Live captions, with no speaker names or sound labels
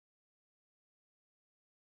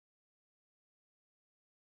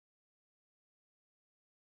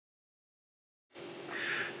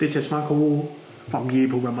This is Marco from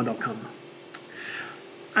eprogrammer.com.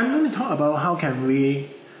 I'm going to talk about how can we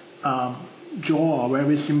draw a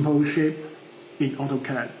very simple shape in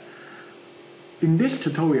AutoCAD. In this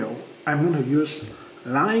tutorial, I'm going to use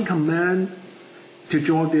line command to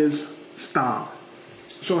draw this star.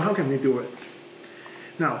 So how can we do it?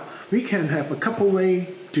 Now, we can have a couple ways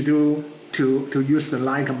to use the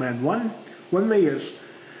line command. One way is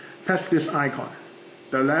press this icon,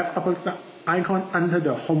 the left upper icon under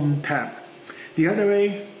the home tab. The other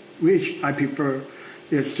way, which I prefer,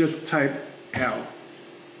 is just type L.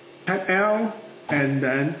 Type L and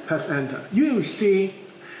then press enter. You will see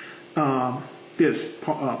this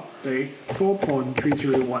pop up, the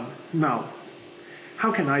 4.331. Now,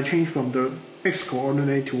 how can I change from the X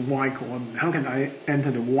coordinate to Y coordinate? How can I enter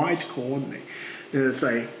the Y coordinate? There's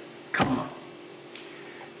a comma,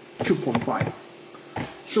 2.5.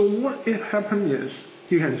 So what happened is,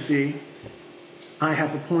 you can see I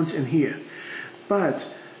have a point in here. But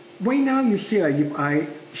right now you see like if I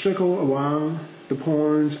circle around the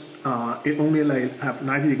points, it only like have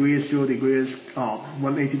 90 degrees, 0 degrees,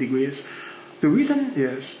 180 degrees. The reason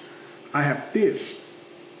is I have this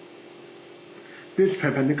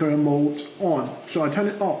perpendicular mode on, so I turn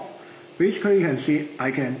it off. Basically you can see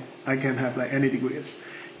I can have like any degrees.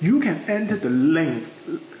 You can enter the length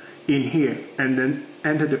in here and then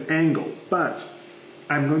enter the angle, but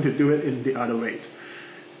I'm going to do it in the other way.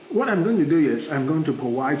 What I'm going to do is I'm going to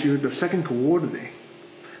provide you the second coordinate.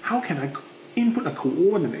 How can I input a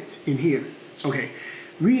coordinate in here? Okay,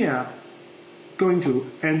 we are going to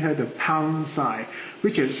enter the pound sign,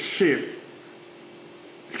 which is shift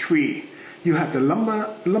 3. You have the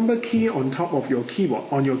number key on top of your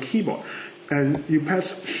keyboard, and you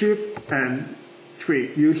press shift and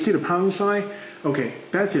 3. You see the pound sign? Okay,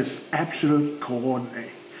 that is absolute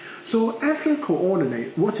coordinate. So absolute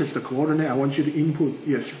coordinate, what is the coordinate I want you to input?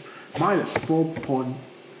 Yes, minus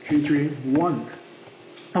 4.331.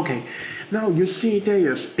 Okay, now you see there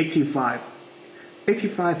is 85.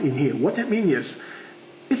 85 in here. What that means is,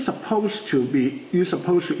 it's supposed to be, you're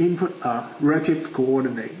supposed to input a relative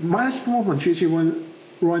coordinate. Minus 4.331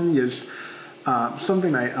 is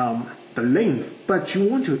something like the length, but you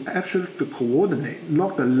want to actually the coordinate,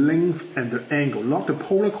 not the length and the angle, not the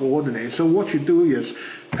polar coordinate. So what you do is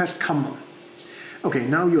press comma. Okay,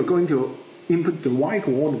 now you're going to input the y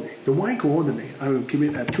coordinate. The y coordinate, I will keep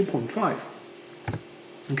it at 2.5.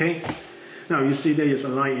 Okay, now you see there is a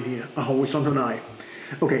line in here, a horizontal line.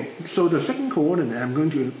 Okay, so the second coordinate I'm going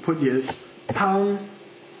to put is pound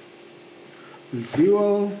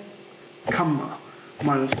 0, comma,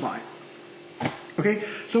 minus 5. Okay,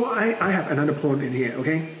 so I have another point in here,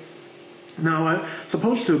 okay? Now I'm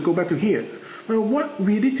supposed to go back to here. Well, what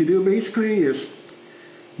we need to do basically is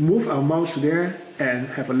move our mouse to there and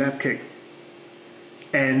have a left click.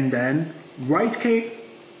 And then right click,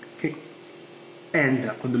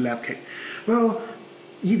 enter on the left click. Well,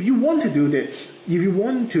 if you want to do this, if you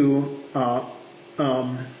want to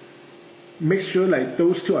make sure like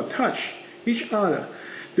those two are touch each other,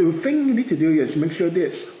 the thing you need to do is make sure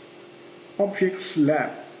this object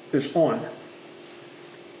select is on.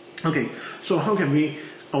 Okay, so how can we,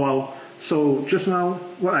 well, so just now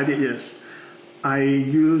what I did is I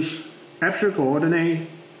use absolute coordinate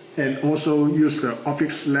and also use the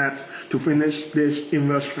object select to finish this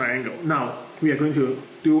inverse triangle. Now we are going to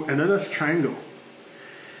do another triangle.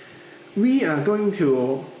 We are going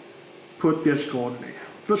to put this coordinate.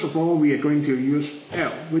 First of all, we are going to use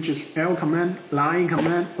L, which is L command, line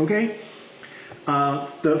command, okay?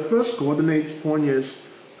 The first coordinate point is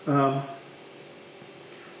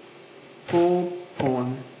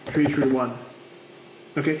 4.331.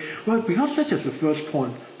 Okay, well, because that is the first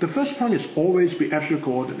point is always be absolute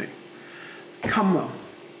coordinate, comma,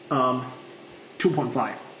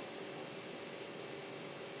 2.5.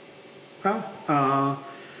 Well,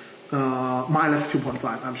 minus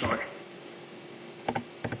 2.5, I'm sorry.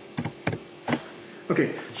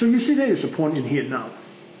 Okay, so you see there is a point in here now.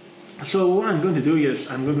 So what I'm going to do is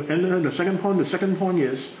I'm going to enter the second point. The second point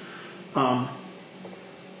is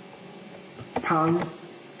pound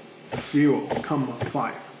 0, comma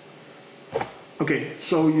 5. Okay,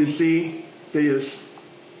 so you see there is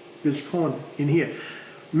this point in here.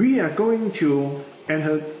 We are going to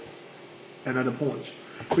enter another point,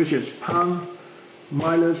 which is pound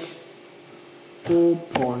minus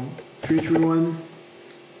 4.331,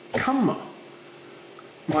 comma,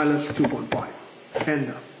 minus 2.5,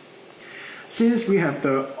 enter. Since we have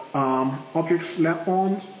the object select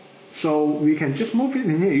on, so we can just move it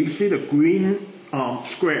in here. You see the green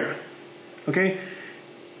square. Okay,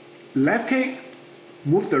 left click,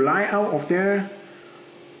 move the line out of there,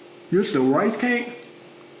 use the right click,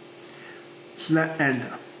 select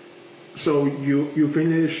enter. So you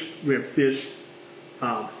finish with this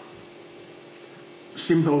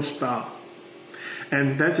simple star.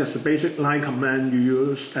 And that's just the basic line command you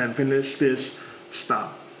use and finish this star.